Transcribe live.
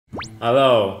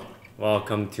Hello,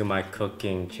 welcome to my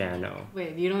cooking channel.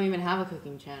 Wait, you don't even have a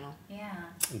cooking channel. Yeah.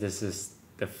 This is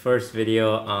the first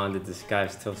video on the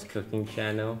Disguised Toast cooking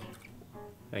channel.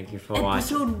 Thank you for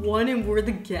watching. Episode 1 and we're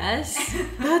the guests?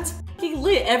 That's f***ing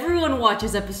lit. Everyone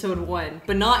watches episode 1,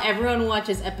 but not everyone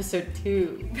watches episode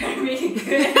 2.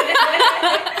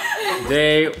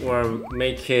 Today we're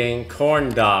making corn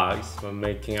dogs. We're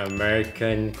making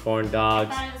American corn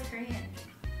dogs. I thought it was Korean.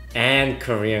 And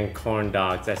Korean corn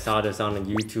dogs. I saw this on a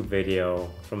YouTube video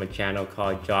from a channel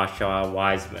called Joshua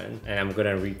Wiseman, and I'm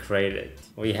gonna recreate it.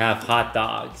 We have hot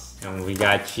dogs and we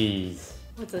got cheese.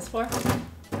 What's this for?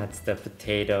 That's the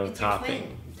potato It's your topping.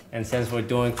 twin. And since we're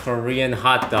doing Korean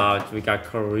hot dogs, we got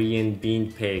Korean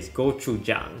bean paste,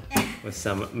 gochujang, with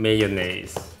some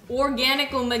mayonnaise.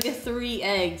 Organic omega-3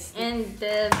 eggs and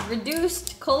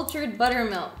reduced cultured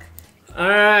buttermilk.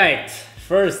 Alright,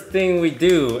 first thing we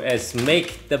do is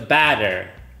make the batter.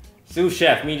 Sous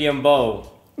chef, medium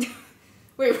bowl.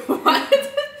 Wait,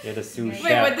 what? You're the sous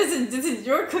chef. Wait, this is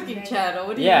your cooking channel.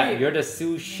 What do you Yeah, mean? you're the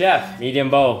sous chef, medium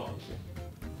bowl.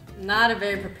 Not a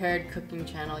very prepared cooking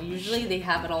channel. Usually they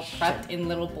have it all prepped in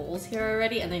little bowls here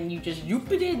already, and then you just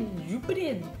yoop it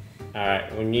in.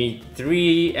 Alright, we need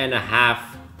 3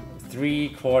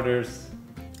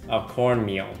 of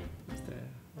cornmeal.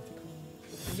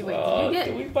 Did you already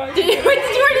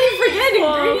forget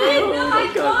ingredients? No,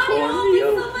 I got it all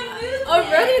with my food.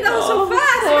 Already? That was so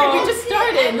fast! Right, we just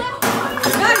started!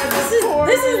 Guys, this is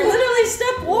literally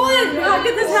step 1! How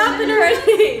could this happen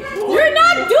already? You're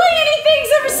not doing anything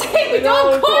except for saying we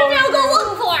don't cornmeal, go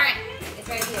look for it! It's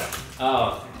right here.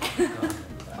 Oh.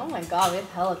 Oh my god, we have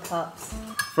hella cups.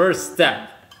 First step,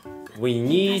 we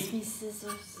need... Pass me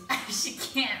scissors. She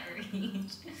can't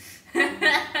reach.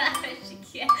 She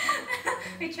can't.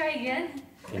 We try again.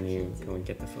 Can we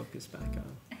get the focus back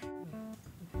on?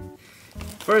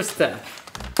 First step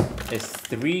is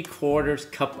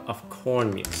 3/4 cup of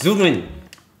cornmeal. Zoom in!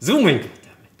 Zoom in!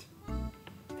 Damn it.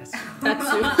 That's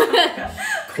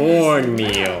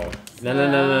Cornmeal. No. There.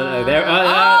 there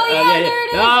it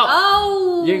is! No!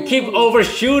 Oh! You keep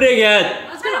overshooting it!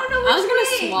 I was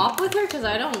gonna swap with her because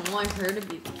I don't want her to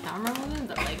be the camera woman,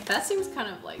 but like that seems kind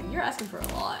of like you're asking for a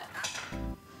lot.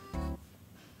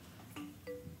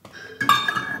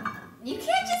 You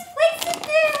can't just place it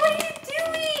there. What are you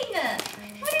doing?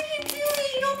 What are you doing?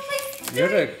 You don't place it there.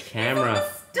 You're the camera. It's on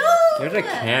the stove. You're the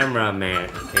cameraman,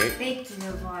 okay? Thank you,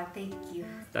 Yvonne. Thank you.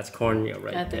 That's cornmeal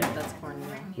right I there. think that's cornmeal.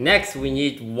 Next, we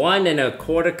need 1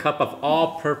 1/4 cup of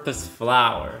all-purpose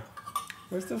flour.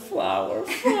 Where's the flour?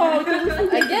 Again?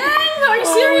 Are you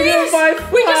serious?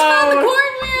 We just found the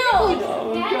cornmeal!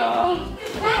 Oh, God.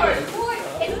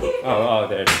 Oh,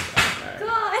 there it is.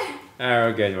 God.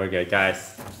 Alright, we're good, guys.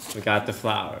 We got the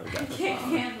flour. We got the Can't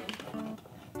flour. handle.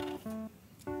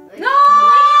 No!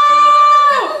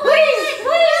 Please!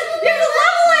 You have to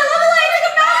level it like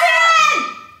a mountain!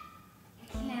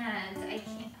 I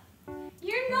can't.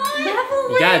 You're not.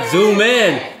 You gotta zoom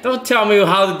in. Don't tell me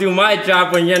how to do my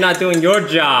job when you're not doing your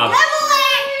job.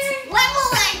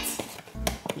 Level it!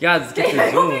 You gotta get I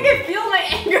the hope you zoom. can feel my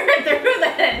anger through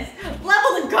this.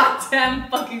 Level the goddamn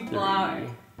fucking flour.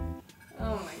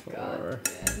 Oh my god.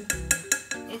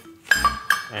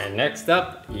 And next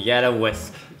up, you gotta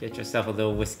whisk. Get yourself a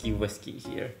little whiskey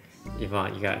here.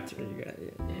 Yvonne, you got it.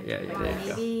 Yeah, there you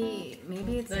go.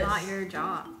 Maybe it's This. not your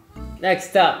job.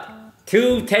 Next up,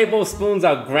 2 tablespoons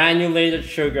of granulated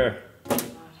sugar. Well,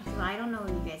 I don't know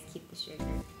where you guys keep the sugar.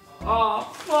 Oh,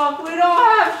 fuck, we don't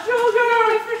have sugar!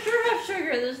 We for sure have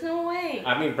sugar, there's no way.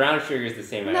 I mean, brown sugar is the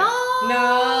same as No,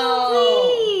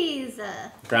 please.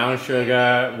 brown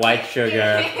sugar, white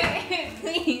sugar.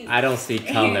 Please. I don't see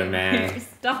color, man.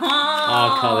 Stop!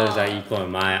 All colors are equal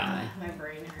in my eye. My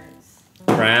brain hurts.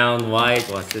 Brown, white,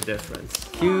 what's the difference?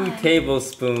 2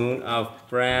 tablespoons of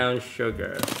brown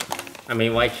sugar. I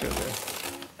mean, white sugar.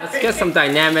 Let's get some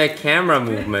dynamic camera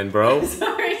movement, bro.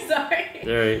 Sorry.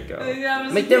 There you go. That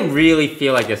was Make them really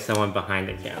feel like there's someone behind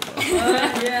the camera.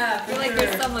 Yeah, I feel like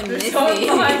there's someone missing.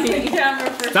 behind the camera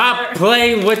for Stop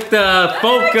playing with the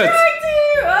focus!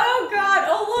 Oh god,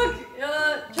 oh look!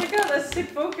 Check out the stick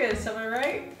focus, am I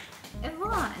right?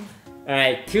 Yvonne.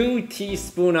 Alright, 2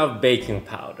 teaspoons of baking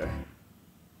powder.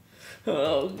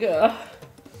 Oh god.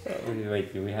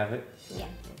 Wait, do we have it? Yeah.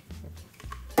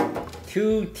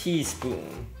 2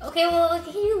 teaspoons. Okay, well,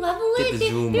 can you level it? Get the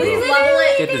zoom, There's bro.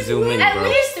 literally- Get the zoom in, At bro.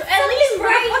 least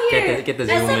right here. Get the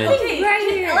That's zoom like, in. okay,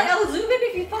 Right here. like I'll zoom in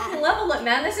if you fucking level it,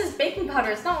 man. This is baking powder.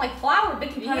 It's not like flour.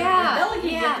 Baking powder is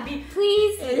delicate. You have to be.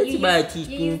 Please, that's you about a use,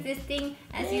 teaspoon. you use this thing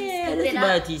as you Yeah, scoop that's it about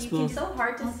a up. teaspoon. It's so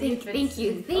hard to see. if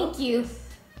Thank you.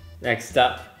 Next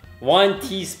up, 1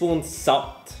 teaspoon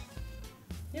salt.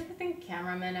 You ever think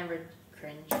cameramen ever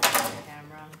cringe on the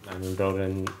camera? I mean,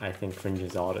 Broden, I think,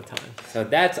 cringes all the time. So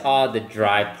that's all the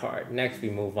dry part. Next, we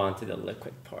move on to the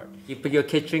liquid part. You put your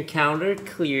kitchen counter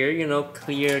clear, you know,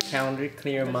 clear counter,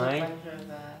 clear mind,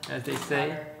 as they say.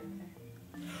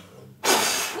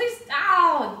 Please,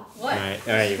 ow! What?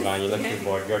 All right, Yvonne, you look too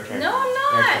bored. Your turn. No, I'm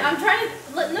not. I'm trying to.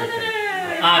 No.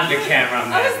 I'm the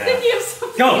cameraman. I was thinking of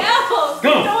something else. Go.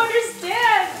 I don't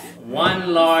understand.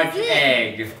 1 large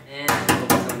egg. And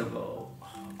focus on the bowl. Oh,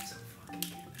 I'm so fucking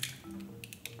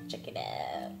cute. Check it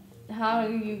out. How are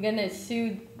you gonna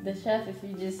sue the chef if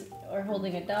you just are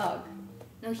holding a dog?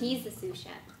 No, he's the sous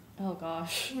chef. Oh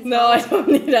gosh. His No, I don't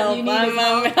need help. You need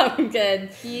his I'm good.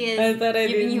 He is I thought I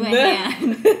giving did you a that.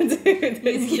 hand. Dude,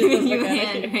 He's giving you a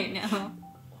hand right now.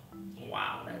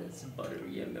 Wow, that is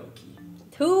buttery and milky.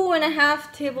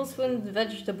 2.5 tablespoons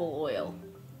vegetable oil.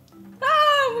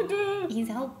 Ah, He's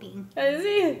helping. is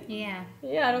he? Yeah.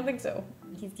 Yeah, I don't think so.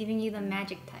 He's giving you the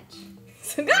magic touch.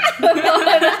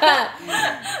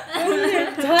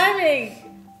 Timing.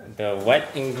 The wet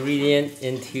ingredient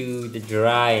into the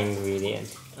dry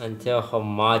ingredient until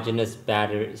homogeneous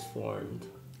batter is formed.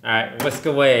 Alright, whisk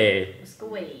away. Whisk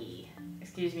away.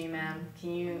 Excuse me, ma'am.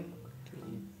 Can you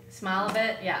smile a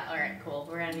bit? Yeah, alright, cool.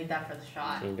 We're gonna need that for the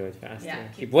shot. Can you do it faster? Yeah,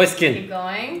 Keep whisking. Keep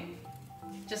going.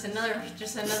 Just another 2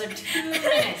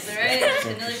 minutes, alright? Just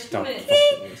another 2 Stop. minutes.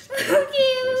 Whisking.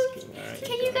 All right,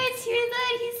 Can you guys hear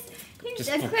that? He's Just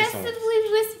focus on aggressively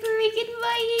whispering in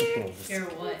my ear. Hear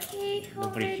what? Okay, hold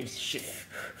Nobody on. hears shit.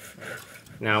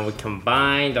 Now we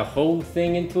combine the whole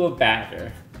thing into a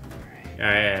batter.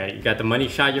 Alright, you got the money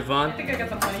shot, I Yvonne? think I got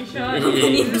the money shot.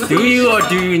 Do you or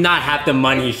do you not have the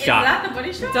money shot? Is that the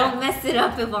money shot? Don't mess it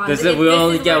up, Yvonne. This is- we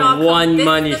only get one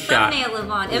money shot. This is the thumbnail,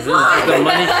 Yvonne. Is this the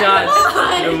money shot?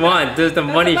 Yvonne! Yvonne, this is the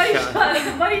money shot. That's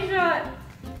the money shot.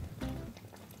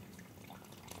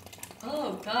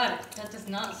 Oh god, that does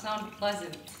not sound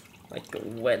pleasant. Like a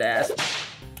wet ass.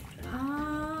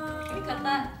 Can you cut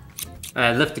that?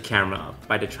 Lift the camera up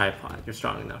by the tripod. You're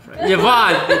strong enough, right?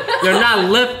 Yvonne, you're not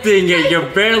lifting it. You're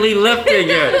barely lifting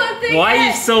it. Why are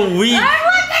you so weak?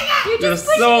 You're You're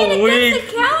so weak.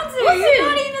 the counter. You're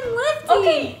not even lifting.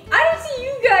 Okay, I don't see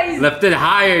you guys. Lift it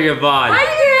higher, Yvonne. I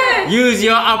can't. Use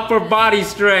your upper body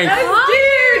strength. I'm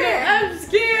scared. I'm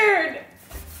scared.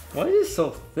 Why is it so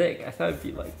thick? I thought it'd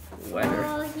be like wetter.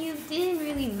 Well, you didn't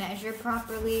really measure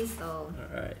properly, so.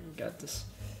 Alright, you got this.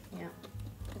 Yeah.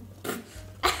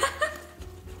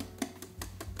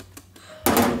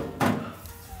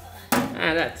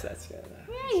 That's good.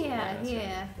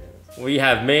 Yeah. We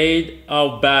have made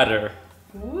a batter.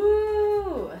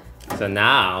 Woo. So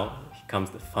now comes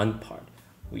the fun part.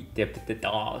 We dip the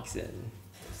dogs in.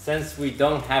 Since we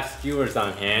don't have skewers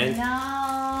on hand,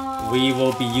 No. we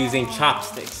will be using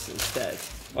chopsticks instead.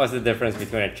 What's the difference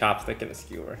between a chopstick and a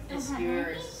skewer? The skewer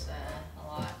is a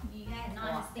lot. You got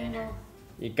not a single.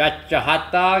 You got your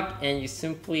hot dog and you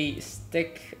simply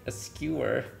stick a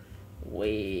skewer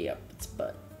way up its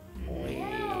butt. Way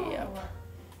up.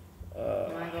 You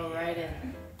wanna go right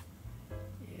in?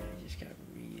 Yeah, you just gotta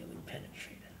really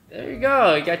penetrate it. There you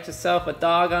go. You got yourself a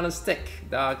dog on a stick.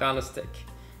 Dog on a stick.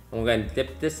 And we're gonna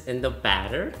dip this in the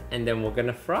batter and then we're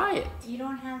gonna fry it. You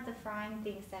don't have the frying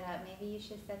thing set up. Maybe you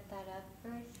should set that up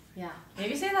first. Yeah.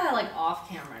 Maybe say that like off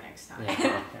camera next time.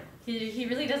 Yeah, He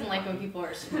really doesn't like when people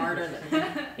are smarter than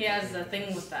him. He has a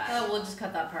thing with that. We'll just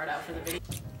cut that part out for the video.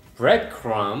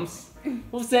 Breadcrumbs?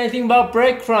 Who said anything about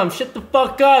breadcrumbs? Shut the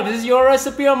fuck up. This is your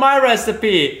recipe or my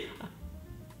recipe?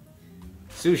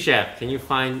 Sous chef, can you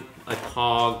find a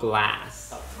tall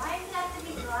glass? Why does it have to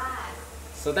be glass?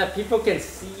 So that people can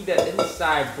see the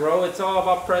inside, bro. It's all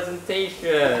about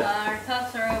presentation. Our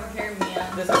cups are over here,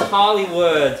 Mia. This is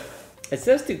Hollywood. It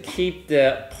says to keep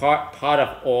the pot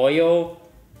of oil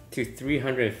to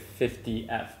 350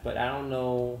 F, but I don't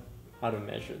know how to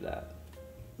measure that.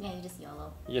 Yeah, you just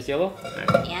YOLO. You just yellow?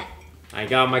 Alright. Yeah. I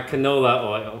got my canola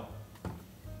oil.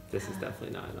 This is definitely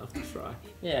not enough to fry.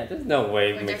 Yeah, there's no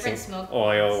way They're mixing different smoke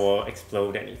oil points. will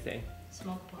explode anything.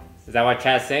 Smoke points. Is that what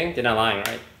Chad's saying? They're not lying,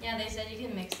 right? Yeah, they said you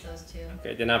can mix those two.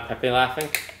 Okay, they're not Pepe laughing?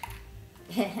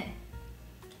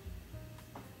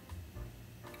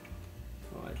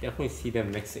 Oh, I definitely see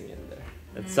them mixing in there.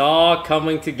 It's all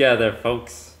coming together,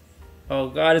 folks. Oh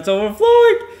god, it's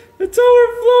overflowing! It's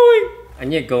overflowing!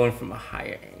 And you're going from a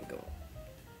higher angle.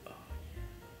 Oh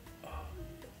yeah. Oh,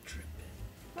 dripping.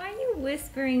 Why are you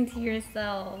whispering to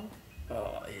yourself?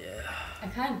 Oh yeah. I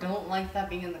kind of don't like that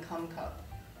being in the cum cup.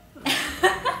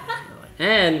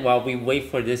 And while we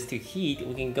wait for this to heat,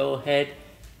 we can go ahead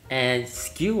and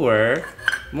skewer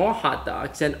more hot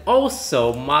dogs and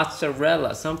also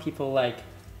mozzarella. Some people like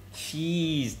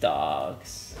cheese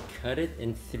dogs. Cut it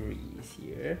in 3s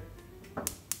here.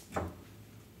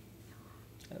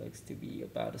 That looks to be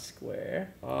about a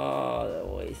square. All the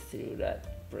way through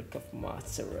that brick of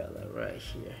mozzarella right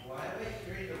here. Why have I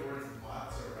heard the words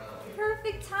mozzarella?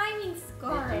 Perfect timing,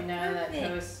 Scar. Did you know that Perfect.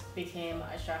 Toast became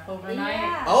a chef overnight?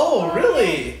 Yeah. Oh,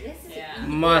 really? This is Yeah.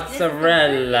 Mozzarella.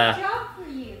 This is a perfect job for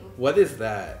you. What is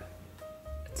that?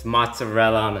 It's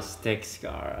mozzarella on a stick,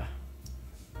 Scara.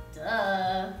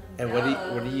 Duh. And what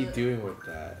are you doing with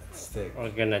that stick? We're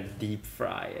gonna deep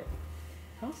fry it.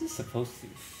 How's this supposed to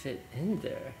fit in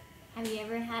there? Have you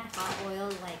ever had hot oil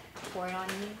like poured on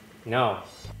you? No.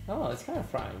 Oh, it's kind of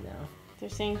frying now. They're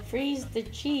saying freeze the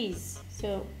cheese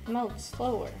so it melts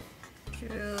slower.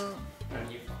 True.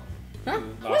 Huh?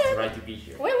 You lost the right to be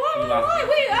here. Wait, You what? lost it.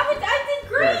 Wait, I did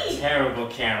You're a great! terrible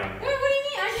cameraman. Wait, what do you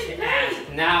mean? I did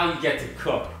great! Now you get to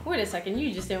cook. Wait a second,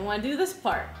 you just didn't want to do this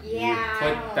part. Yeah.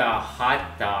 You put the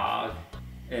hot dog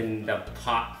in the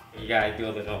pot. You gotta do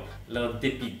a little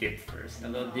dippy dip first. A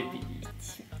little dippy dip.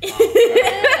 Oh.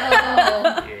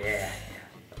 Yeah.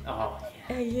 Oh,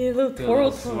 yeah. Yeah, little Do a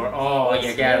little swirl. Oh,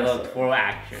 you got a little twirl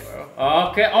action.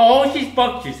 Okay. Oh, she's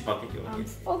fucking doing it.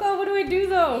 Oh god, what do I do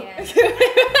though? Yeah.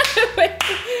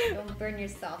 Don't burn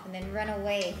yourself and then run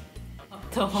away.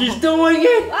 She's doing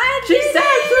it! I She did said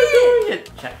it! she's doing it!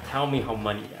 Chat, tell me how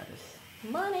money that is.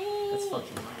 Money! That's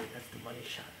fucking money. That's the money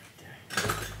shot right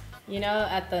there. You know,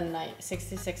 at the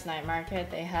 66 night market,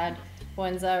 they had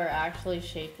ones that were actually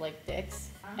shaped like dicks.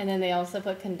 And then they also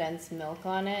put condensed milk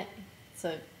on it.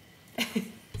 So,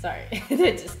 sorry.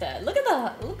 They just, look at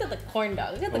the corn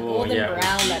dog. Look at the golden brown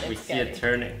that we it's see getting. it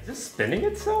turning. Is it spinning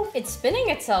itself? It's spinning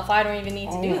itself. I don't even need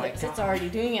to Oh do my this. It's God. already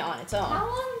doing it on its own. How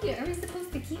long are we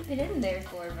supposed to keep it in there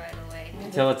for, by the way?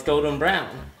 Until it's golden brown.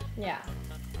 Yeah.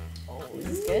 Oh, is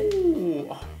this good?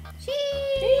 Ooh. Cheese!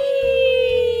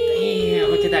 Damn,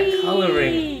 look at that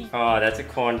coloring. Oh, that's a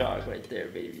corn dog right there,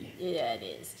 baby. Yeah, it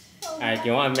is. Alright,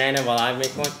 you want a manna while I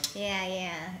make one? Yeah,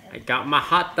 yeah. I got my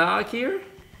hot dog here.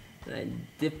 And I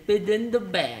dip it in the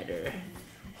batter.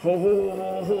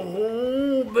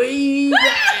 Oh, baby!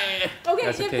 Okay,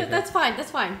 That's okay, that's fine.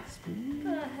 That's fine. What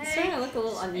the It's starting heck? to look a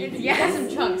little uneven. Yeah. You got some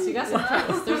chunks. You got some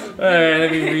chunks. There's Alright,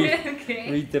 let me Okay.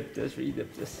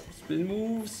 redip this. Spin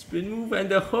move, and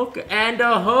the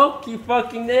hook, he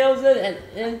fucking nails it, and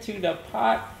into the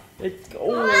pot it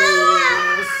goes.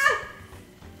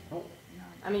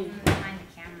 I mean, Behind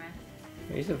the camera.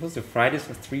 Are you supposed to fry this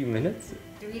for 3 minutes?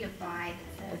 3 to 5.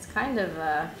 it's kind of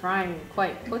frying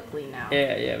quite quickly now.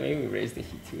 Yeah, maybe we raised the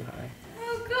heat too high.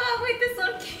 Oh god, wait, this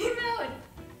one came out.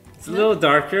 It's a little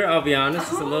darker, I'll be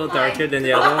honest. It's a little Oh my darker than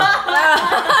the other one.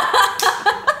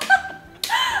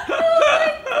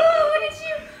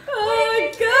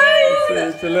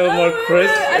 It's a little more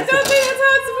crisp. I don't think that's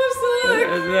how it's supposed to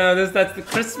look. No, that's the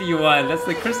crispy one. That's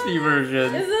the crispy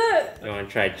version. Is it? You want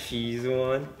to try cheese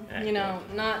one? You know,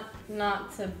 not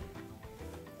to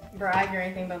brag or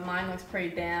anything, but mine looks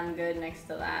pretty damn good next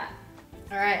to that.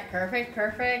 All right, perfect.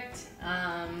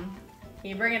 Can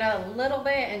you bring it out a little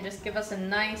bit and just give us a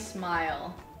nice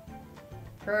smile?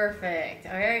 Perfect.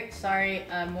 All right, sorry,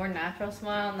 a more natural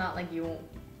smile, not like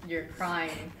you're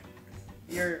crying.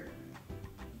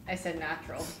 I said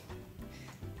natural,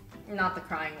 not the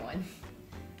crying one.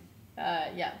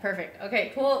 Yeah, perfect.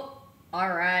 Okay, cool. All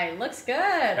right, looks good.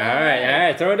 All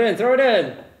right, throw it in. Throw it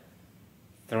in.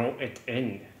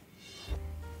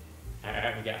 All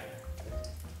right, we got it.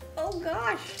 Oh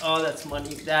gosh. Oh, that's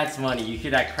money. You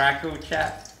hear that crackle,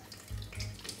 chat?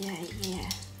 Yeah.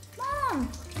 Mom,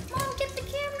 get the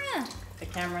camera. The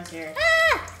camera's here.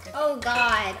 Ah! Oh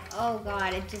god,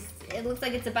 it looks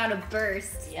like it's about to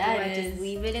burst. Yeah, Do I it just is.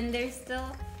 leave it in there still?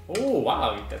 Oh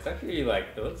wow, that's actually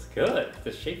it looks good.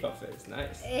 The shape of it is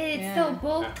nice. It's Yeah. so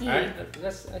bulky. All right, I think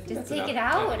Just that's take enough. it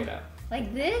out. Yeah, take it out.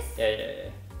 Like this? Yeah.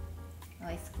 Oh,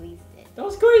 I squeezed it.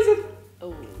 Don't squeeze it.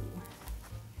 Oh.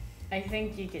 I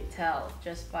think you could tell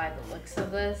just by the looks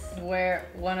of this where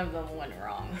one of them went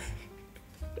wrong.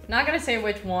 Not gonna say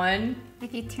which one.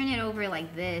 If you turn it over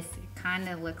like this, it kind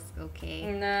of looks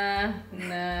okay. Nah.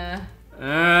 All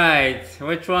right,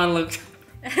 which one looks?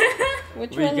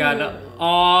 Which We one? got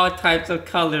all types of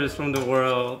colors from the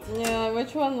world. Yeah,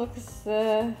 which one looks?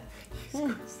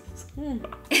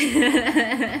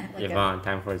 Yvonne,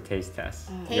 time for a taste test.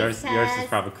 Taste Yours is test.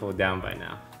 probably cooled down by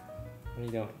now. What are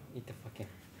you doing? Eat the fucking.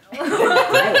 Show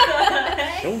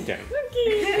them.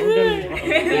 Show them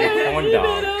your corn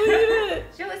dog.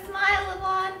 Show a smile,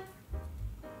 Yvonne.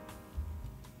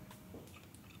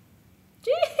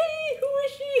 Gee, who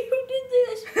is she? Who did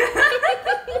this?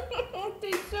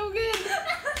 Tastes so good.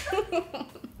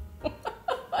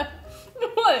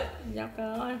 What?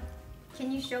 Can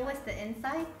Can you show us the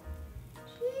inside?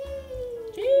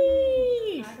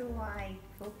 Jeez. How do I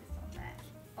focus on that?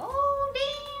 Oh,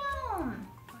 damn!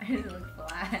 Why does it look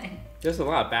flat? There's a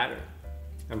lot of batter.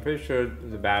 I'm pretty sure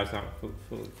the batter's not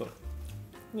fully cooked.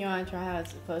 You want to try how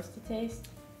it's supposed to taste?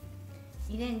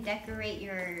 You didn't decorate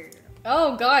your...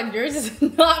 Oh god, yours is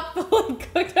not fully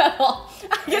cooked at all.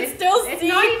 I can still see. It's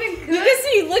not even You good. can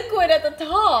see liquid at the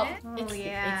top. Oh, it's,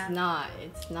 yeah.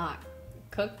 It's not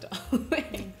cooked all the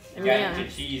way. Get your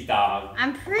cheese dog.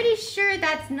 I'm pretty sure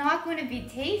that's not going to be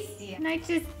tasty. Can I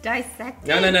just dissect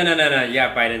No, it? no, no, no, no, no. You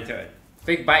gotta bite into it.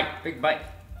 Big bite, big bite.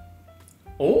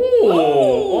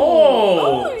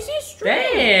 Oh, Oh, you see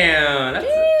straight. damn.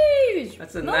 Jeez.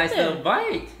 That's a nice Nothing. little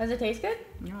bite. Does it taste good?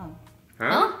 No,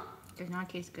 Huh? does not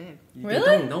taste good. You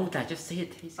Really? don't know that. Just say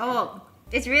it tastes good. Oh,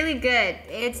 it's really good.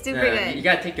 It's super No, good. you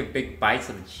gotta take a big bite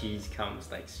so the cheese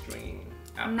comes like stringing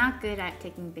out. I'm not good at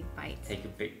taking big bites. Take a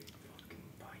big fucking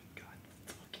bite. God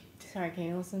fucking damn. Sorry, can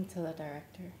you listen to the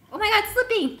director? Oh my god, it's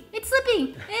slipping! It's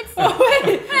slipping! It's... Oh, wait.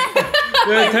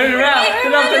 Turn it around.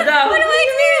 Turn it upside down. What do I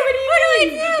do? What do I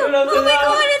do? Turn it upside Oh my down.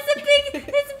 god, it's a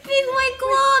big white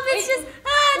glob. It's just,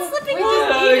 it's slipping Wait, off.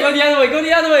 just eat Go the other way. Go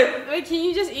the other way. Wait, can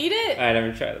you just eat it? Alright, let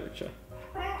me try. Let me try.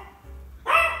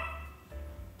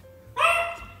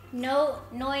 No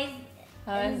noise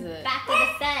How in is it? back of the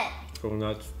set. Go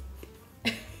nuts.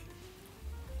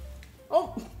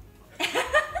 Oh.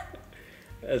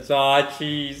 It's all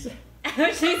cheese.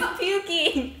 She's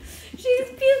puking. She's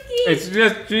puking. It's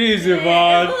just cheese,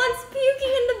 Yvonne. Everyone's puking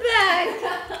in the bag.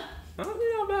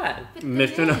 Oh, not bad. Put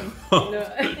Mission them No. Ew.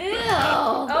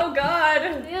 Oh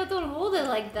god. Ew, don't hold it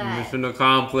like that. Mission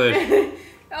accomplished.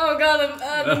 Oh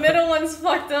god, the middle one's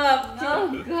fucked up.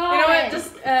 Oh god. You know what?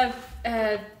 Just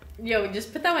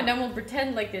just put that one down. We'll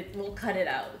pretend like we'll cut it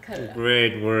out. Cut it out.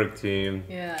 Great work, team.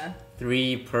 Yeah.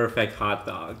 3 perfect hot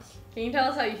dogs. Can you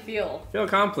tell us how you feel? Feel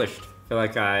accomplished. Feel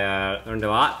like I learned a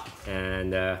lot,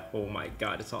 and oh my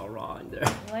god, it's all raw in there.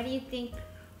 What do you think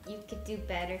you could do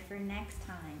better for next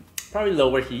time? Probably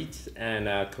lower heat and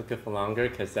cook it for longer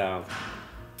because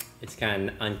it's kind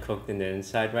of uncooked in the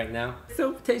inside right now.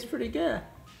 So it tastes pretty good.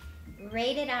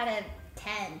 Rate it out of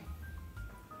 10.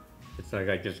 It's like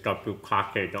I just got blue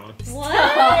cocktail on.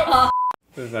 What?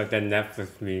 It's like that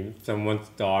Netflix meme, someone's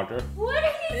daughter. What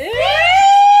are you Ew.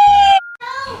 saying?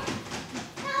 No!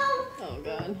 No! Oh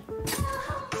god.